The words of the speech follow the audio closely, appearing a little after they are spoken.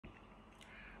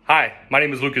Hi, my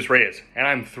name is Lucas Reyes, and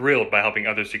I'm thrilled by helping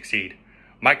others succeed.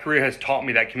 My career has taught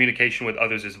me that communication with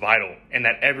others is vital and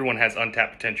that everyone has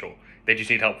untapped potential. They just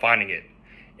need help finding it.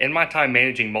 In my time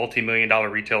managing multi-million-dollar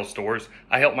retail stores,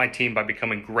 I help my team by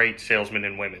becoming great salesmen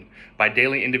and women, by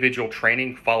daily individual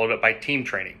training followed up by team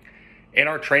training. In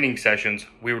our training sessions,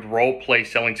 we would role-play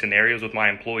selling scenarios with my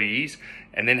employees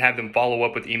and then have them follow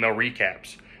up with email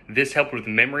recaps. This helped with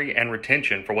memory and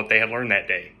retention for what they had learned that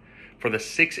day. For the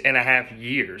 6.5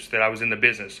 years that I was in the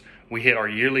business, we hit our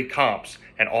yearly comps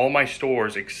and all my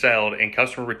stores excelled in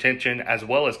customer retention as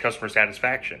well as customer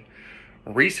satisfaction.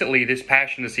 Recently, this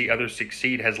passion to see others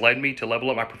succeed has led me to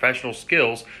level up my professional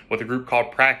skills with a group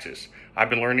called Praxis. I've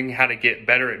been learning how to get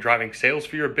better at driving sales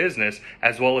for your business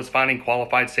as well as finding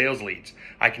qualified sales leads.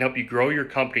 I can help you grow your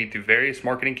company through various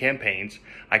marketing campaigns.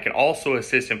 I can also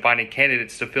assist in finding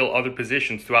candidates to fill other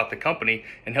positions throughout the company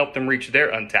and help them reach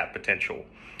their untapped potential.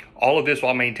 All of this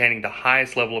while maintaining the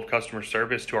highest level of customer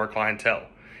service to our clientele.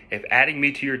 If adding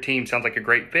me to your team sounds like a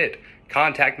great fit,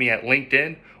 contact me at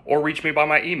LinkedIn or reach me by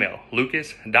my email,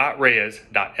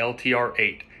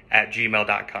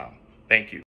 lucas.reyes.ltr8@gmail.com. Thank you.